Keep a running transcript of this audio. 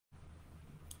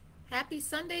Happy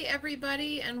Sunday,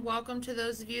 everybody, and welcome to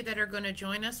those of you that are going to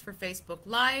join us for Facebook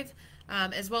Live,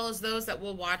 as well as those that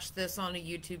will watch this on a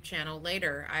YouTube channel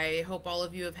later. I hope all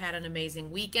of you have had an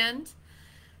amazing weekend.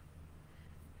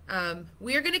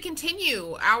 We are going to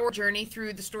continue our journey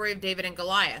through the story of David and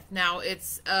Goliath. Now,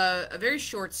 it's a very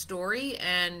short story,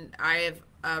 and I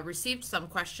have received some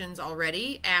questions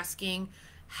already asking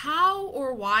how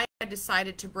or why I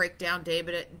decided to break down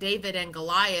David and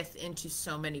Goliath into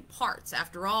so many parts.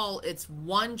 After all, it's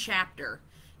one chapter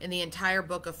in the entire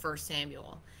book of 1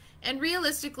 Samuel. And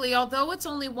realistically, although it's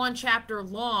only one chapter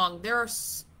long, there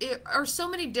are so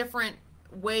many different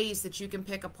ways that you can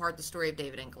pick apart the story of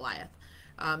David and Goliath.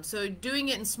 So doing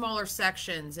it in smaller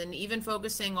sections and even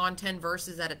focusing on 10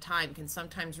 verses at a time can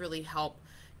sometimes really help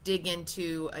dig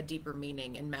into a deeper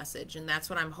meaning and message. And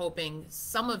that's what I'm hoping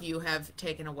some of you have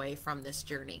taken away from this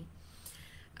journey.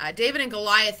 David and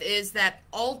Goliath is that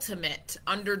ultimate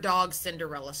underdog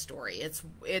Cinderella story.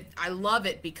 I love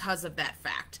it because of that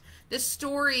fact. This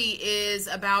story is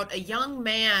about a young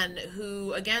man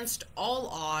who, against all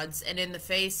odds and in the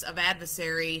face of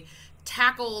adversary,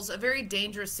 tackles a very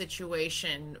dangerous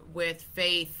situation with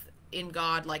faith in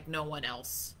God like no one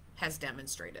else has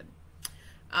demonstrated.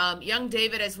 Young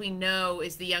David, as we know,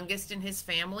 is the youngest in his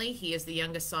family. He is the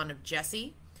youngest son of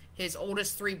Jesse. His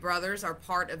oldest three brothers are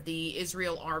part of the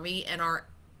Israel army and are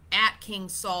at King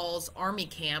Saul's army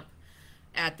camp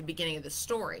at the beginning of the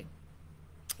story.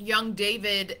 Young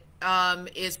David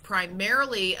is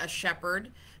primarily a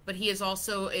shepherd, but he is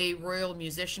also a royal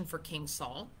musician for King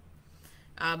Saul.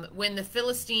 When the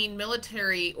Philistine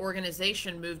military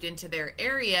organization moved into their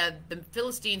area, the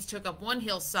Philistines took up one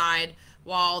hillside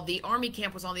while the army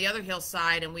camp was on the other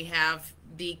hillside, and we have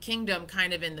the kingdom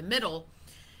kind of in the middle.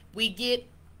 We get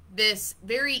this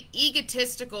very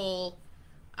egotistical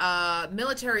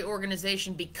military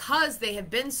organization because they have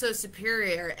been so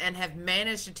superior and have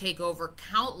managed to take over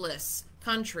countless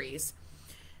countries.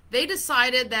 They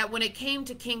decided that when it came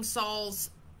to King Saul's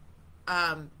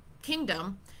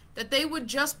kingdom, that they would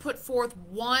just put forth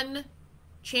one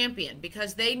champion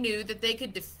because they knew that they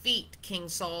could defeat King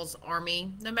Saul's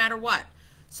army no matter what.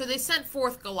 So they sent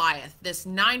forth Goliath, this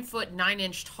 9-foot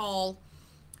 9-inch tall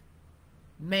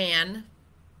man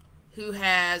who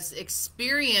has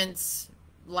experience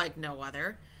like no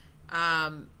other,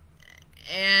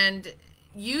 and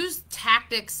used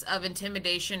tactics of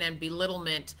intimidation and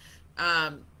belittlement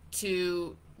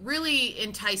to really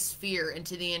entice fear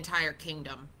into the entire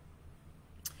kingdom.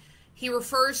 He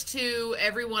refers to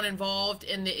everyone involved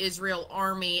in the Israel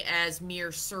army as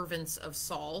mere servants of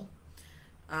Saul.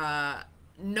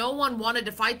 No one wanted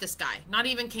to fight this guy, not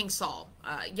even King Saul.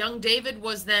 Young David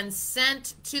was then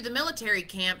sent to the military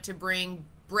camp to bring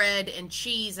bread and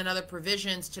cheese and other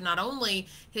provisions to not only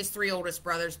his three oldest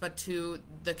brothers, but to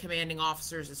the commanding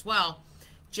officers as well.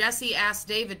 Jesse asked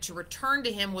David to return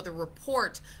to him with a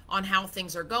report on how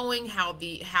things are going,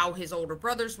 how his older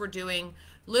brothers were doing.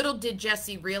 Little did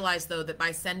Jesse realize, though, that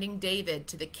by sending David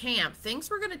to the camp, things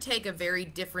were going to take a very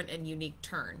different and unique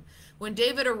turn. When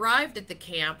David arrived at the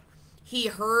camp, he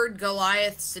heard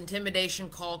Goliath's intimidation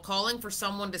call, calling for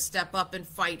someone to step up and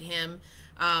fight him.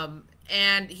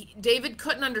 David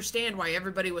couldn't understand why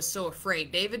everybody was so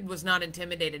afraid. David was not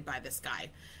intimidated by this guy.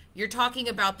 You're talking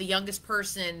about the youngest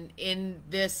person in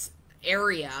this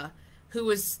area who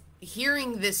was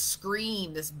hearing this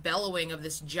scream, this bellowing of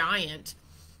this giant,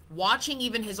 watching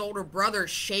even his older brother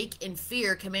shake in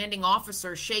fear, commanding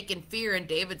officers shake in fear, and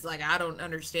David's like, I don't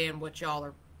understand what y'all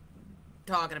are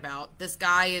talking about. This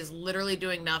guy is literally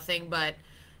doing nothing but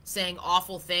saying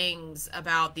awful things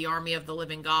about the army of the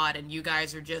living God, and you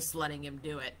guys are just letting him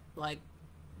do it. Like,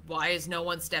 why is no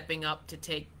one stepping up to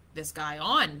take this guy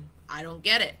on? I don't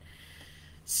get it.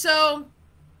 So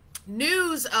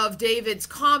news of David's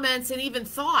comments and even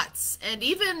thoughts and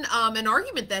even an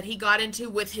argument that he got into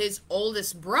with his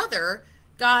oldest brother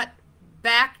got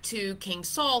back to King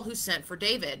Saul, who sent for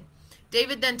David.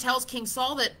 David then tells King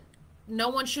Saul that no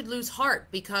one should lose heart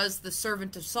because the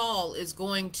servant of Saul is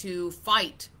going to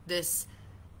fight this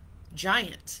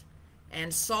giant.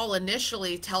 And Saul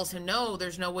initially tells him, no,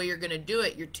 there's no way you're going to do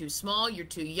it. You're too small. You're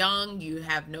too young. You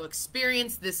have no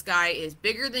experience. This guy is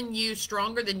bigger than you,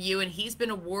 stronger than you, and he's been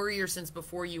a warrior since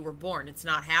before you were born. It's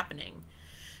not happening.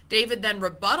 David then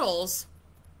rebuttals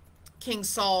King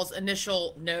Saul's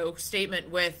initial no statement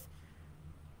with,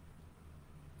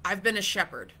 I've been a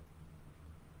shepherd.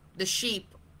 The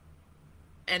sheep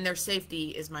and their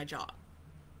safety is my job.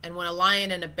 And when a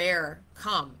lion and a bear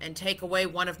come and take away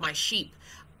one of my sheep,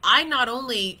 I not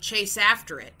only chase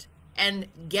after it and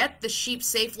get the sheep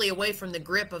safely away from the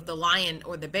grip of the lion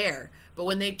or the bear, but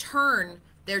when they turn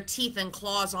their teeth and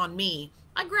claws on me,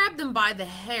 I grabbed them by the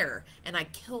hair and I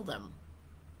killed them.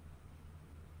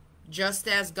 Just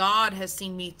as God has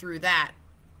seen me through that,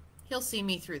 he'll see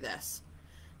me through this.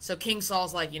 So King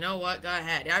Saul's like, you know what? Go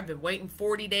ahead. I've been waiting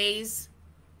 40 days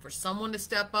for someone to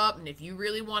step up. And if you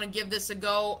really want to give this a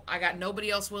go, I got nobody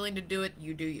else willing to do it.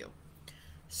 You do you.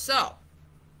 So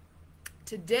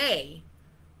today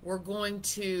we're going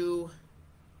to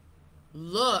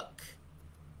look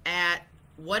at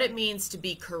what it means to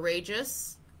be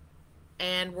courageous.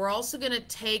 And we're also going to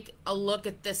take a look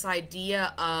at this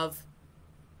idea of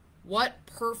what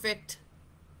perfect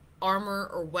armor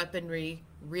or weaponry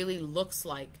really looks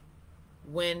like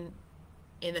when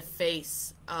in the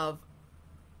face of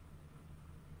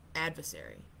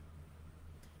adversary.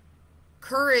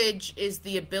 Courage is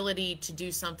the ability to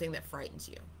do something that frightens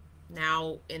you.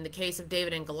 Now, in the case of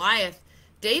David and Goliath,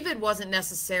 David wasn't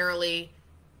necessarily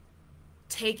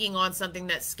taking on something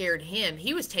that scared him.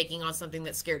 He was taking on something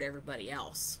that scared everybody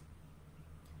else.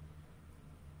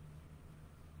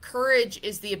 Courage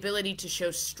is the ability to show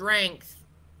strength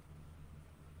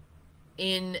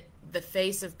in the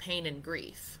face of pain and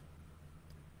grief.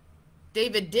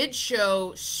 David did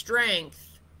show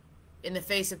strength in the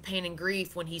face of pain and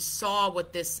grief when he saw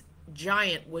what this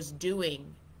giant was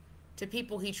doing to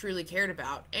people he truly cared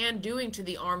about and doing to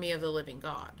the army of the living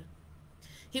God.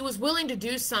 He was willing to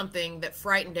do something that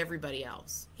frightened everybody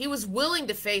else. He was willing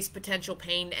to face potential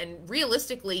pain and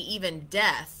realistically even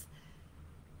death.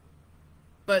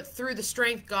 But through the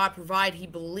strength God provided, he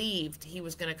believed he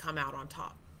was going to come out on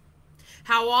top.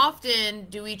 How often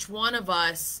do each one of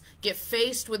us get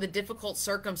faced with a difficult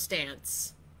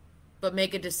circumstance but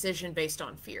make a decision based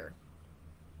on fear?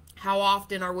 How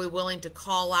often are we willing to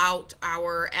call out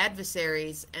our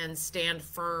adversaries and stand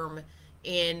firm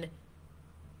in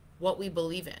what we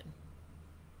believe in?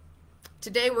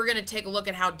 Today we're going to take a look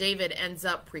at how David ends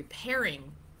up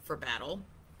preparing for battle.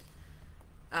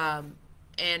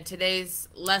 And today's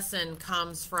lesson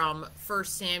comes from 1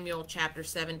 Samuel chapter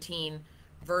 17,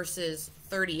 verses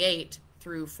 38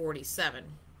 through 47.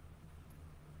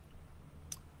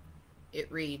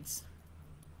 It reads,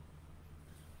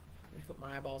 let me put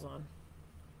my eyeballs on.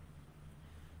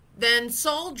 Then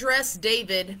Saul dressed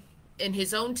David in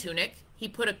his own tunic. He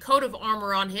put a coat of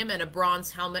armor on him and a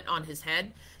bronze helmet on his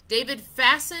head. David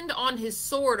fastened on his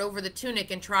sword over the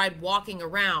tunic and tried walking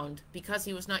around because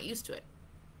he was not used to it.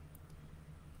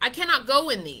 I cannot go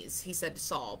in these, he said to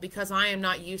Saul, because I am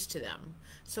not used to them.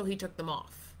 So he took them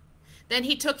off. Then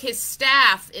he took his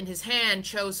staff in his hand,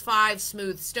 chose 5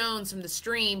 smooth stones from the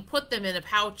stream, put them in a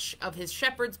pouch of his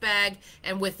shepherd's bag,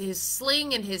 and with his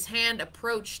sling in his hand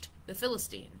approached the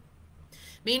Philistine.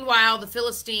 Meanwhile, the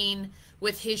Philistine,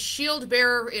 with his shield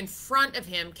bearer in front of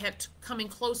him, kept coming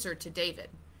closer to David.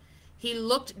 He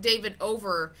looked David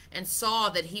over and saw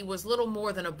that he was little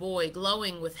more than a boy,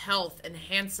 glowing with health and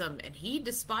handsome, and he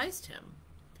despised him.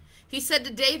 He said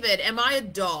to David, "Am I a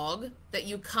dog that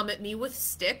you come at me with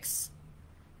sticks?"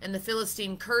 And the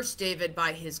Philistine cursed David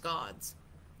by his gods.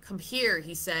 "Come here,"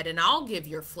 he said, "and I'll give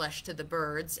your flesh to the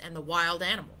birds and the wild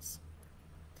animals."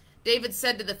 David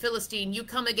said to the Philistine, "You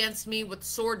come against me with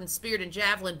sword and spear and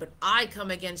javelin, but I come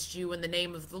against you in the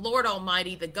name of the Lord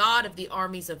Almighty, the God of the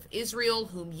armies of Israel,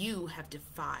 whom you have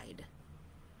defied.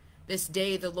 This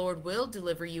day the Lord will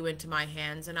deliver you into my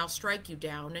hands, and I'll strike you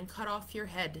down and cut off your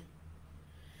head.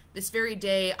 This very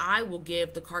day I will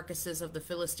give the carcasses of the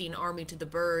Philistine army to the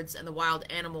birds and the wild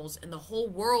animals, and the whole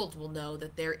world will know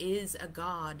that there is a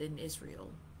God in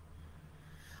Israel.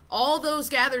 All those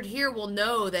gathered here will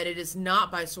know that it is not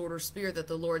by sword or spear that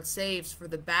the Lord saves, for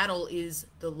the battle is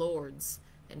the Lord's,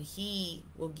 and he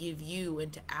will give you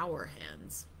into our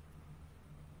hands."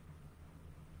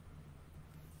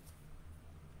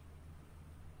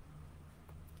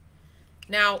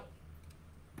 Now,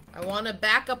 I want to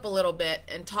back up a little bit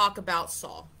and talk about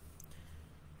Saul.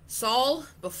 Saul,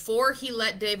 before he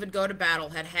let David go to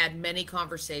battle, had had many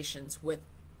conversations with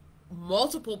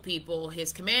multiple people,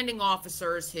 his commanding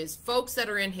officers, his folks that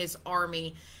are in his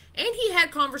army, and he had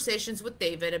conversations with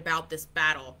David about this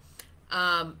battle.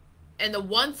 And the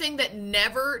one thing that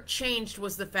never changed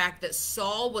was the fact that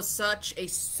Saul was such a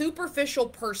superficial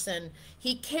person.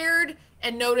 He cared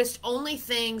and noticed only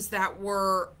things that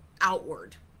were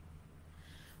outward.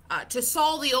 To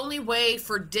Saul, the only way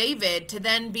for David to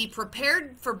then be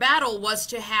prepared for battle was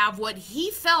to have what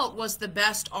he felt was the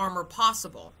best armor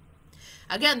possible.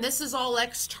 Again, this is all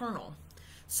external.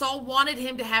 Saul wanted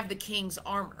him to have the king's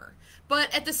armor.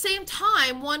 But at the same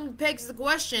time, one begs the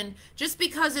question, just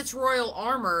because it's royal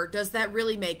armor, does that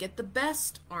really make it the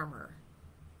best armor?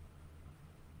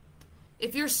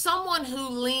 If you're someone who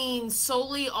leans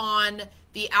solely on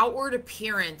the outward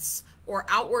appearance or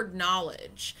outward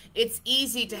knowledge, it's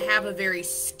easy to have a very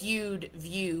skewed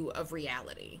view of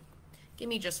reality. Give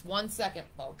me just 1 second,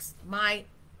 folks. My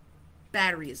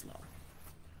battery is low.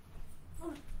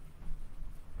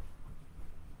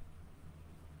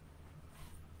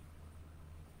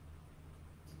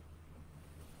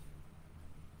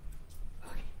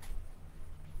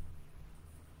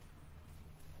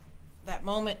 That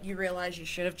moment you realize you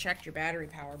should have checked your battery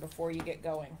power before you get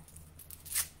going.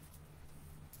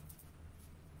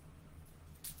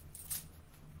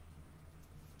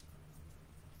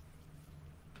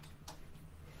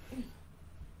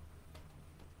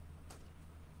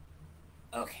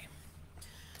 Okay.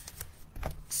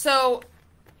 So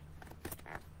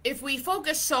if we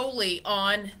focus solely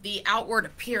on the outward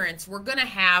appearance, we're going to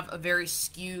have a very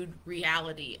skewed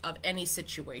reality of any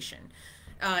situation.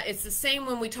 It's the same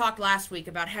when we talked last week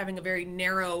about having a very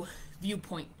narrow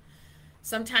viewpoint.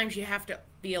 Sometimes you have to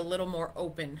be a little more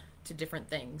open to different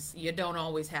things. You don't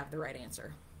always have the right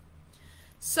answer.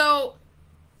 So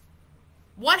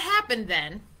what happened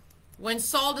then when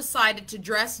Saul decided to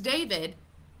dress David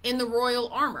in the royal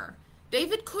armor?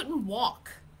 David couldn't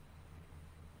walk.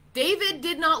 David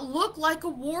did not look like a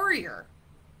warrior.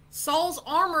 Saul's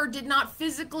armor did not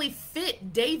physically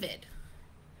fit David.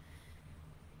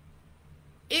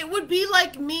 It would be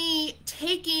like me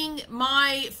taking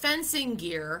my fencing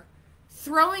gear,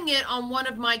 throwing it on one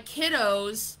of my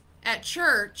kiddos at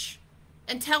church,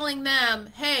 and telling them,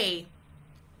 hey,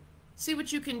 see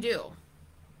what you can do.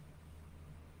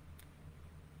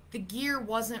 The gear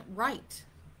wasn't right.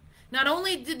 Not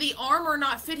only did the armor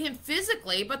not fit him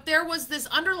physically, but there was this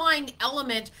underlying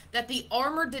element that the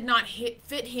armor did not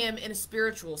fit him in a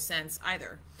spiritual sense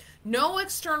either. No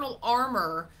external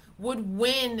armor would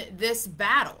win this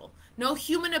battle. No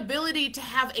human ability to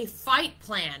have a fight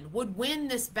plan would win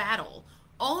this battle.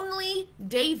 Only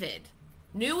David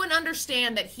knew and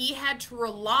understand that he had to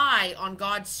rely on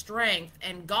God's strength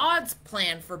and God's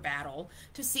plan for battle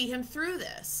to see him through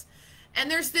this. And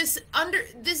there's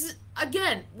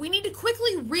again, we need to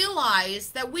quickly realize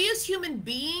that we as human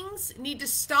beings need to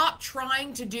stop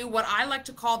trying to do what I like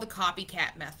to call the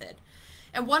copycat method.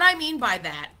 And what I mean by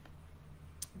that,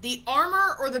 the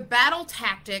armor or the battle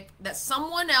tactic that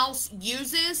someone else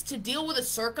uses to deal with a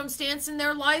circumstance in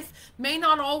their life may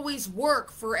not always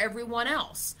work for everyone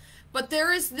else. But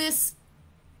there is this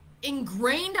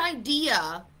ingrained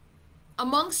idea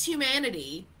amongst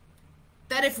humanity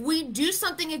that if we do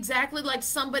something exactly like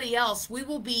somebody else, we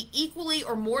will be equally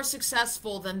or more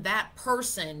successful than that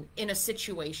person in a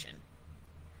situation.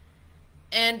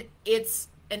 And it's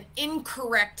an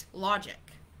incorrect logic.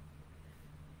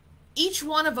 Each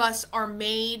one of us are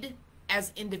made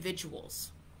as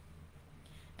individuals.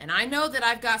 And I know that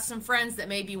I've got some friends that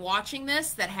may be watching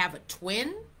this that have a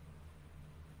twin.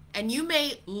 And you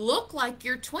may look like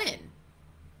your twin.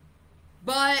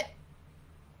 But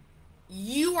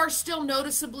you are still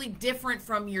noticeably different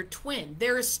from your twin.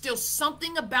 There is still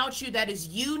something about you that is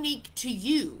unique to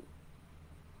you.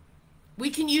 We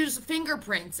can use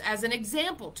fingerprints as an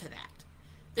example to that.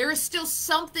 There is still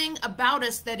something about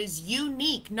us that is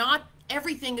unique. Not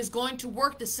everything is going to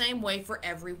work the same way for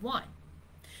everyone.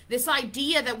 This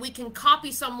idea that we can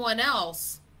copy someone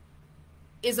else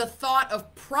is a thought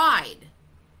of pride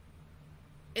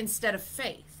instead of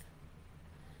faith.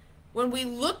 When we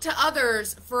look to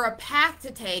others for a path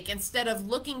to take instead of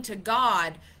looking to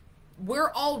God,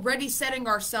 we're already setting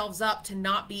ourselves up to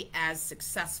not be as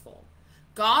successful.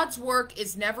 God's work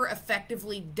is never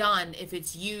effectively done if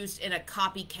it's used in a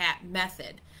copycat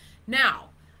method. Now,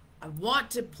 I want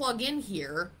to plug in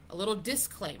here a little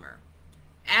disclaimer.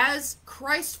 As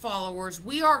Christ followers,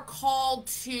 we are called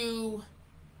to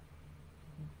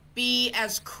be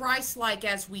as Christ-like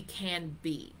as we can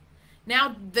be.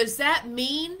 Now, does that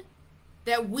mean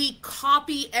that we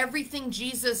copy everything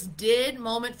Jesus did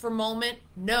moment for moment?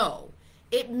 No.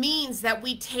 It means that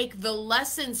we take the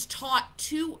lessons taught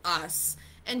to us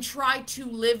and try to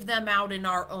live them out in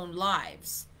our own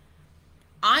lives.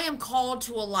 I am called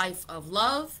to a life of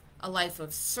love, a life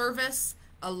of service,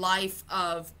 a life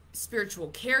of spiritual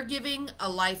caregiving, a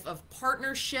life of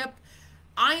partnership.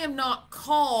 I am not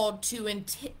called to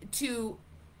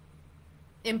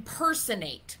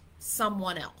impersonate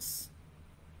someone else.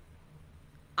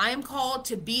 I am called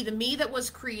to be the me that was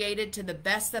created to the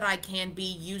best that I can be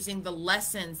using the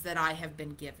lessons that I have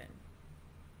been given.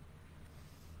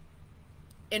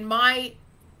 In my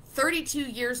 32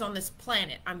 years on this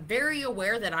planet, I'm very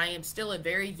aware that I am still a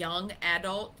very young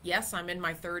adult. Yes, I'm in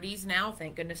my 30s now,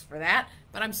 thank goodness for that,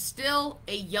 but I'm still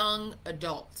a young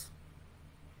adult.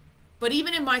 But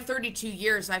even in my 32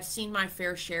 years, I've seen my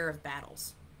fair share of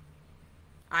battles.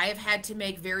 I have had to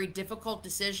make very difficult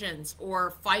decisions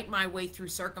or fight my way through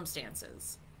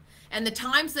circumstances. And the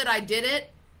times that I did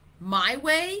it my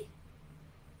way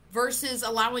versus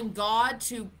allowing God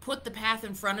to put the path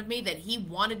in front of me that he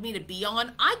wanted me to be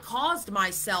on, I caused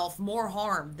myself more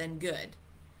harm than good.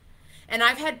 And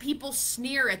I've had people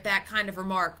sneer at that kind of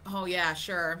remark. Oh, yeah,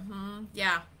 sure.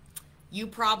 Yeah. You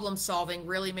problem solving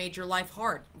really made your life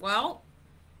hard. Well,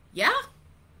 yeah,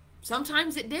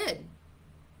 sometimes it did.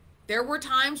 There were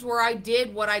times where I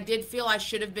did what I did feel I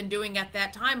should have been doing at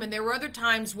that time. And there were other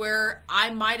times where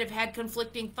I might have had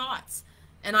conflicting thoughts.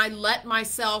 And I let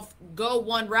myself go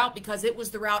one route because it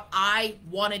was the route I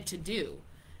wanted to do.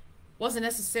 Wasn't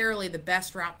necessarily the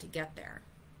best route to get there.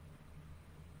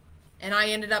 And I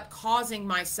ended up causing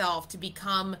myself to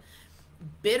become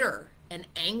bitter and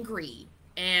angry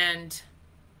and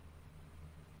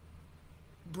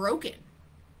broken.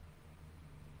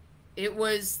 It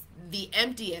was the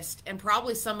emptiest and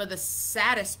probably some of the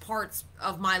saddest parts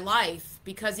of my life,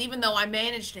 because even though I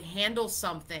managed to handle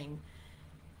something,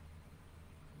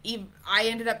 I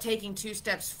ended up taking 2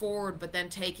 steps forward, but then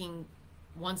taking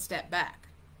 1 step back.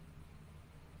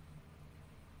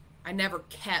 I never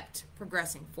kept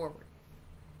progressing forward.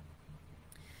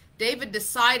 David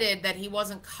decided that he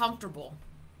wasn't comfortable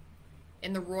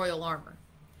in the royal armor.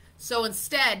 So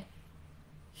instead,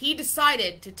 he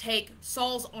decided to take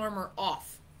Saul's armor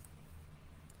off.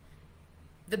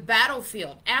 The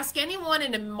battlefield. Ask anyone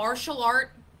in a martial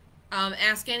art,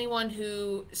 ask anyone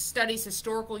who studies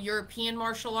historical European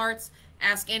martial arts,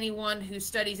 ask anyone who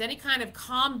studies any kind of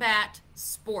combat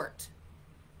sport.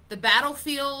 The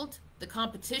battlefield, the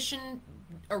competition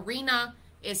arena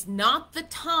is not the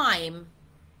time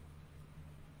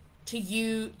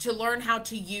to learn how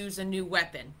to use a new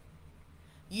weapon.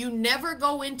 You never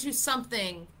go into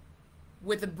something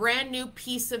with a brand new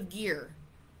piece of gear.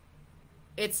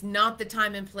 It's not the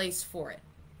time and place for it.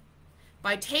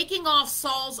 By taking off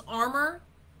Saul's armor,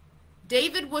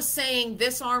 David was saying,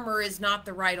 this armor is not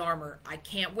the right armor. I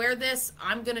can't wear this.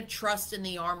 I'm going to trust in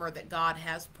the armor that God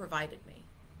has provided me.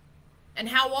 And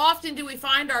how often do we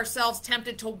find ourselves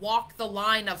tempted to walk the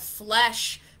line of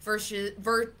flesh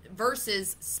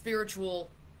versus spiritual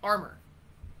armor?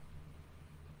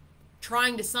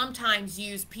 Trying to sometimes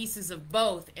use pieces of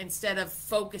both instead of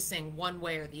focusing one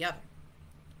way or the other.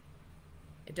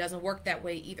 It doesn't work that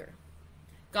way either.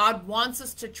 God wants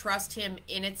us to trust him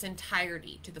in its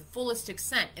entirety, to the fullest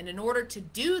extent. And in order to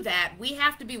do that, we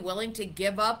have to be willing to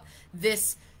give up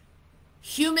this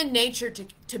human nature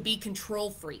to be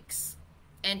control freaks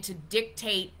and to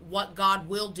dictate what God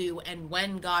will do and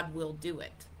when God will do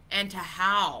it and to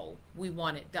how we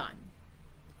want it done.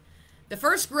 The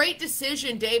first great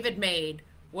decision David made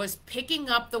was picking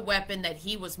up the weapon that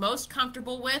he was most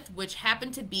comfortable with, which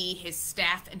happened to be his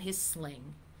staff and his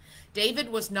sling. David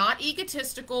was not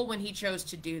egotistical when he chose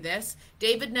to do this.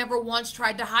 David never once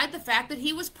tried to hide the fact that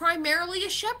he was primarily a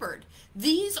shepherd.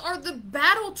 These are the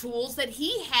battle tools that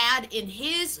he had in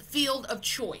his field of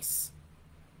choice.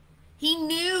 He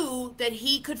knew that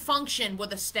he could function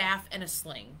with a staff and a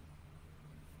sling.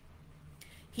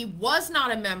 He was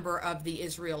not a member of the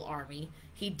Israel army.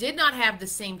 He did not have the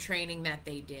same training that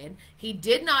they did. He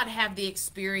did not have the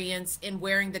experience in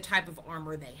wearing the type of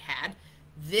armor they had.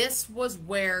 This was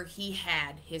where he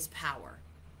had his power.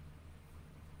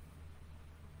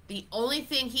 The only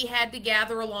thing he had to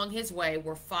gather along his way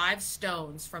were 5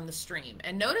 stones from the stream.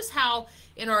 And notice how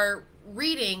in our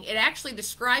reading it actually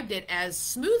described it as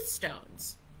smooth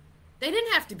stones. They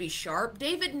didn't have to be sharp.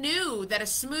 David knew that a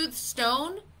smooth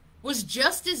stone was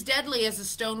just as deadly as a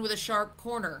stone with a sharp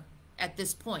corner at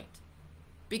this point.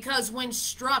 Because when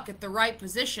struck at the right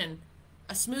position,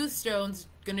 a smooth stone's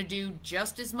going to do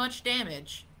just as much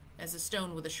damage as a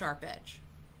stone with a sharp edge.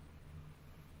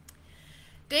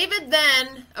 David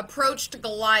then approached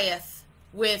Goliath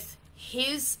with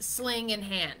his sling in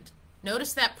hand.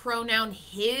 Notice that pronoun,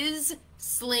 his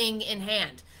sling in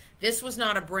hand. This was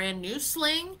not a brand new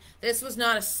sling. This was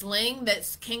not a sling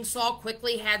that King Saul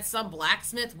quickly had some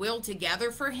blacksmith wield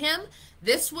together for him.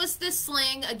 This was the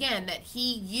sling, again, that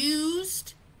he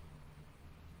used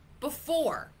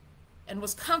before and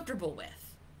was comfortable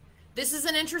with. This is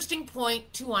an interesting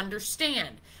point to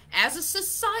understand. As a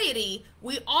society,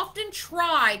 we often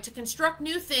try to construct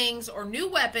new things or new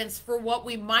weapons for what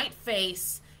we might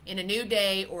face in a new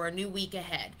day or a new week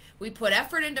ahead. We put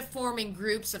effort into forming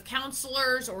groups of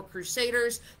counselors or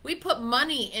crusaders. We put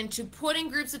money into putting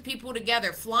groups of people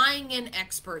together, flying in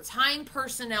experts, hiring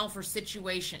personnel for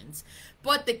situations.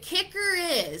 But the kicker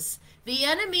is, the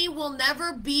enemy will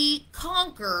never be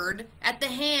conquered at the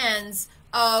hands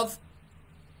of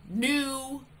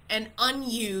new and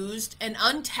unused and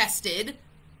untested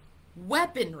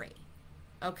weaponry.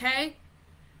 Okay?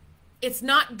 It's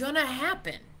not gonna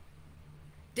happen.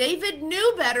 David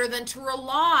knew better than to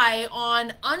rely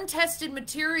on untested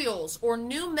materials or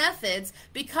new methods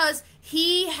because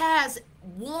he has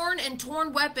worn and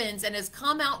torn weapons and has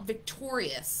come out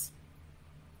victorious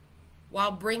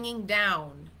while bringing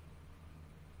down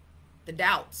the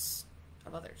doubts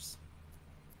of others.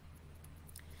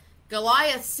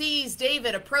 Goliath sees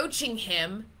David approaching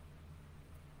him,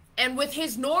 and with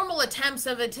his normal attempts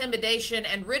of intimidation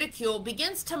and ridicule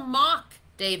begins to mock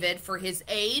David for his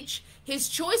age, his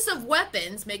choice of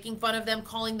weapons, making fun of them,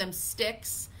 calling them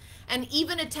sticks, and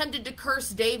even attempted to curse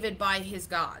David by his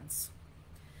gods.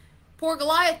 Poor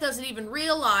Goliath doesn't even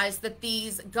realize that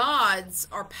these gods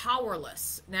are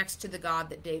powerless next to the God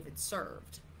that David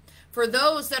served. For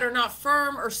those that are not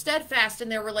firm or steadfast in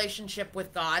their relationship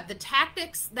with God, the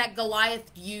tactics that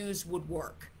Goliath used would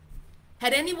work.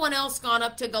 Had anyone else gone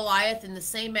up to Goliath in the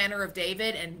same manner of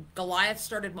David and Goliath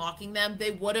started mocking them,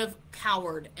 they would have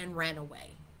cowered and ran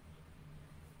away.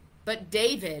 But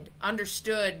David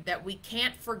understood that we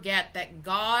can't forget that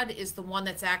God is the one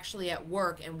that's actually at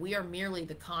work and we are merely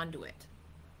the conduit.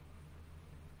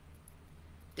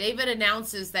 David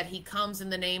announces that he comes in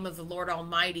the name of the Lord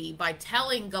Almighty by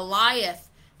telling Goliath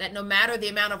that no matter the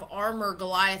amount of armor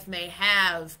Goliath may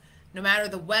have, no matter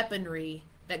the weaponry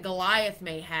that Goliath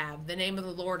may have, the name of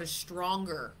the Lord is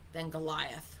stronger than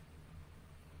Goliath.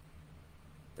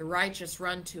 The righteous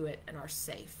run to it and are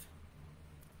safe.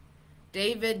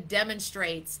 David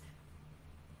demonstrates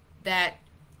that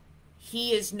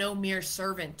he is no mere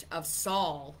servant of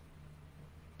Saul,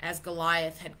 as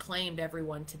Goliath had claimed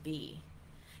everyone to be.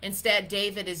 Instead,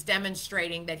 David is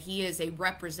demonstrating that he is a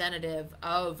representative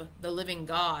of the living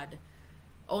God.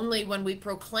 Only when we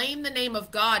proclaim the name of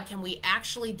God can we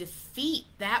actually defeat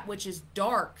that which is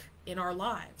dark in our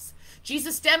lives.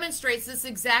 Jesus demonstrates this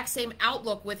exact same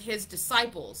outlook with his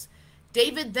disciples.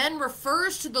 David then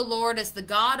refers to the Lord as the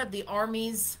God of the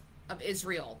armies of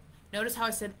Israel. Notice how I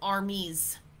said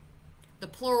armies, the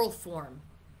plural form.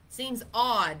 Seems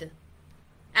odd.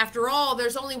 After all,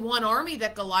 there's only one army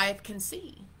that Goliath can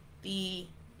see, the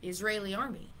Israeli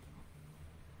army.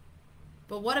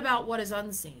 But what about what is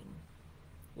unseen?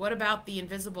 What about the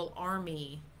invisible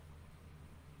army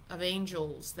of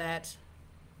angels that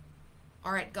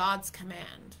are at God's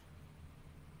command?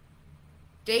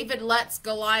 David lets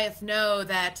Goliath know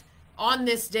that on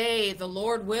this day the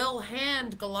Lord will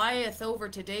hand Goliath over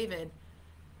to David.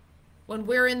 When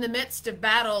we're in the midst of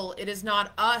battle, it is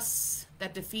not us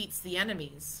that defeats the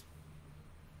enemies.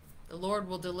 The Lord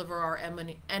will deliver our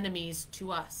enemies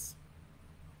to us.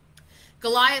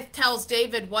 Goliath tells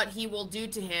David what he will do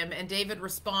to him, and David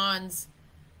responds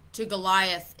to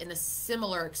Goliath in a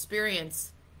similar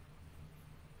experience.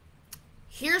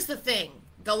 Here's the thing.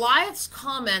 Goliath's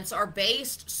comments are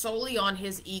based solely on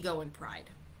his ego and pride.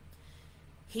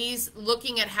 He's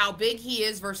looking at how big he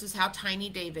is versus how tiny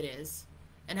David is,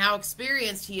 and how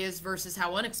experienced he is versus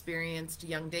how unexperienced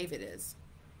young David is.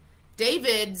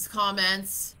 David's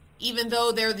comments, even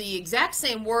though they're the exact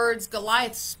same words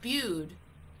Goliath spewed,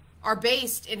 are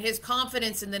based in his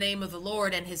confidence in the name of the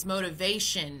Lord, and his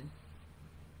motivation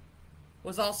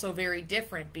was also very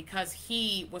different because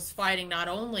he was fighting not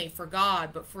only for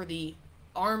God, but for the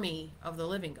army of the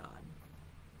living God.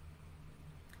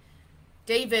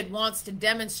 David wants to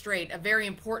demonstrate a very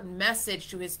important message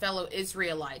to his fellow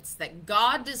Israelites, that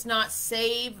God does not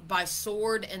save by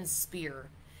sword and spear.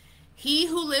 He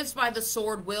who lives by the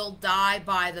sword will die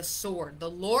by the sword. The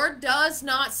Lord does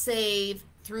not save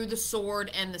through the sword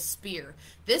and the spear.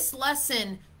 This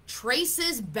lesson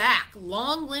traces back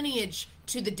long lineage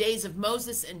to the days of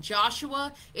Moses and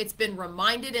Joshua. It's been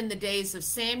reminded in the days of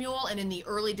Samuel and in the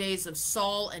early days of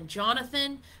Saul and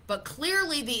Jonathan. But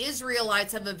clearly the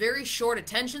Israelites have a very short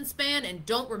attention span and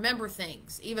don't remember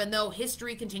things, even though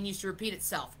history continues to repeat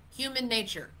itself. Human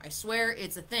nature, I swear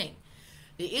it's a thing.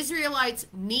 The Israelites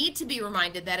need to be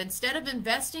reminded that instead of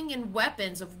investing in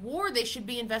weapons of war, they should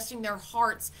be investing their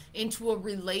hearts into a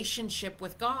relationship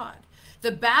with God.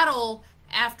 The battle,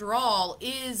 after all,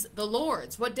 is the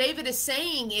Lord's. What David is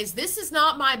saying is, this is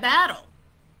not my battle.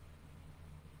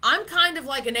 I'm kind of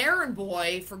like an errand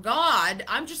boy for God.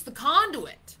 I'm just the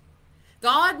conduit.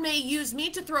 God may use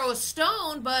me to throw a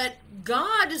stone, but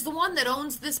God is the one that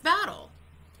owns this battle.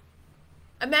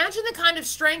 Imagine the kind of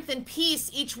strength and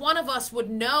peace each one of us would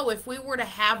know if we were to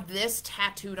have this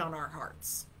tattooed on our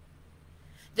hearts.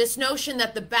 This notion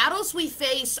that the battles we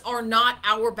face are not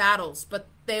our battles, but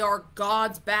they are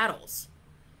God's battles.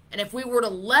 And if we were to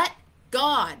let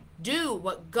God do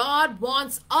what God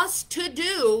wants us to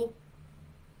do,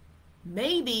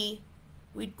 maybe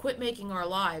we'd quit making our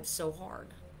lives so hard.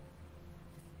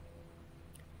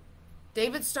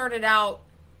 David started out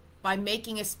by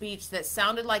making a speech that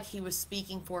sounded like he was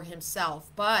speaking for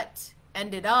himself, but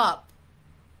ended up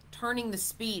turning the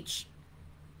speech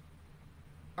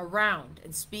around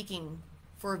and speaking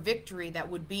for a victory that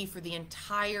would be for the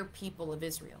entire people of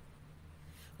Israel.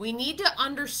 We need to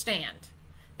understand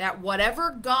that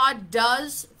whatever God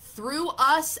does through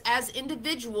us as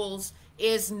individuals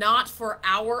is not for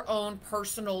our own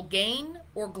personal gain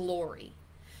or glory.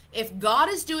 If God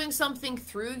is doing something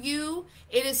through you,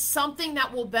 it is something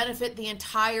that will benefit the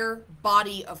entire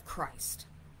body of Christ.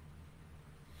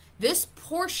 This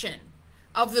portion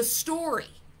of the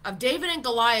story of David and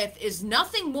Goliath is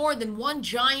nothing more than one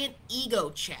giant ego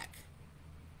check.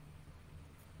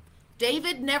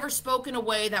 David never spoke in a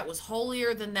way that was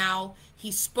holier than thou.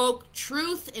 He spoke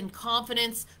truth in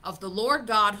confidence of the Lord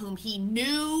God, whom he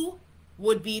knew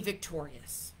would be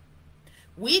victorious.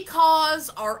 We cause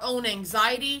our own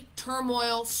anxiety,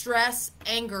 turmoil, stress,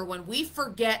 anger when we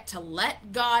forget to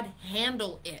let God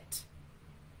handle it.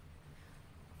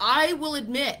 I will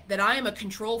admit that I am a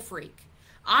control freak.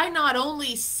 I not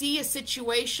only see a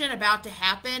situation about to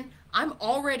happen, I'm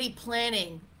already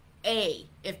planning A.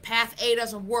 If path A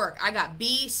doesn't work, I got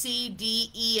B, C, D,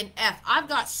 E, and F. I've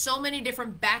got so many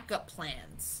different backup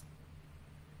plans.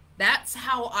 That's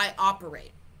how I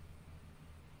operate.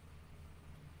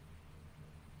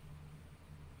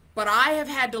 But I have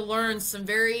had to learn some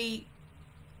very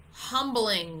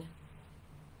humbling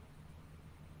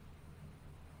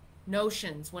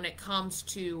notions when it comes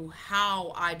to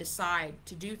how I decide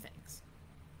to do things.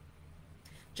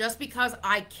 Just because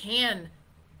I can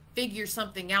figure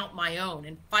something out my own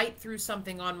and fight through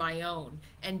something on my own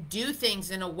and do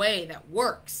things in a way that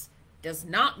works does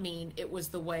not mean it was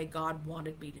the way God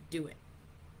wanted me to do it.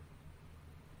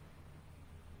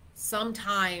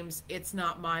 Sometimes it's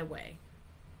not my way.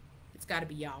 It's got to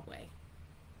be Yahweh.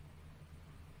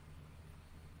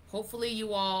 Hopefully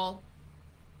you all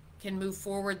can move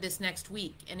forward this next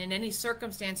week, and in any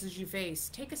circumstances you face,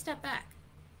 take a step back.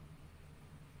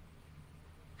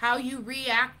 How you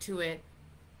react to it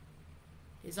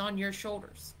is on your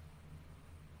shoulders.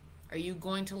 Are you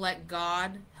going to let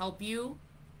God help you,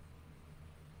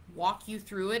 walk you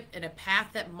through it in a path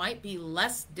that might be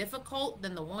less difficult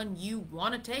than the one you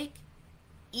want to take,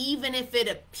 even if it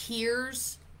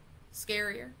appears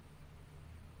scarier?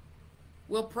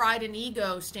 Will pride and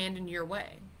ego stand in your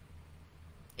way?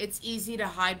 It's easy to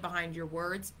hide behind your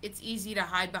words. It's easy to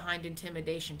hide behind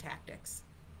intimidation tactics.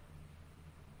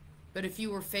 But if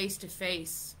you were face to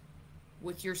face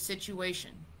with your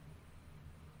situation,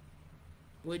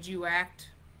 would you act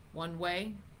one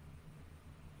way?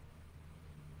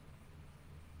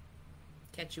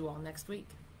 Catch you all next week.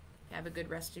 Have a good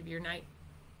rest of your night.